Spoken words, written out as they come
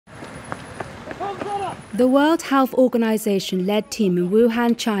The World Health Organization-led team in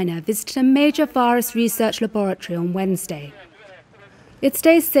Wuhan, China visited a major virus research laboratory on Wednesday. It's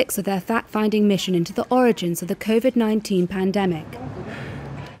day 6 of their fact-finding mission into the origins of the COVID-19 pandemic.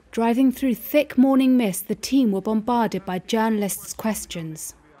 Driving through thick morning mist, the team were bombarded by journalists'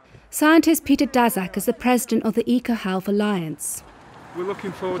 questions. Scientist Peter Daszak is the president of the EcoHealth Alliance. We're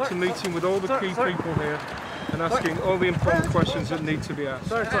looking forward to meeting with all the key people here and asking all the important questions that need to be asked.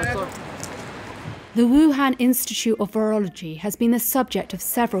 The Wuhan Institute of Virology has been the subject of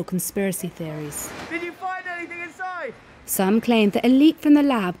several conspiracy theories. Did you find anything inside? Some claim that a leak from the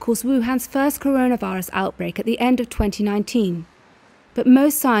lab caused Wuhan's first coronavirus outbreak at the end of 2019. But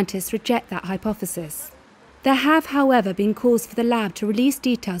most scientists reject that hypothesis. There have, however, been calls for the lab to release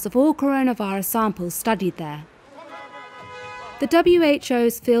details of all coronavirus samples studied there. The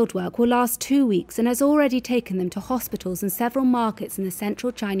WHO's fieldwork will last 2 weeks and has already taken them to hospitals and several markets in the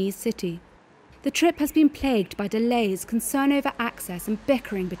central Chinese city. The trip has been plagued by delays, concern over access and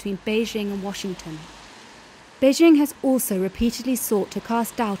bickering between Beijing and Washington. Beijing has also repeatedly sought to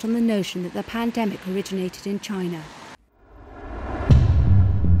cast doubt on the notion that the pandemic originated in China.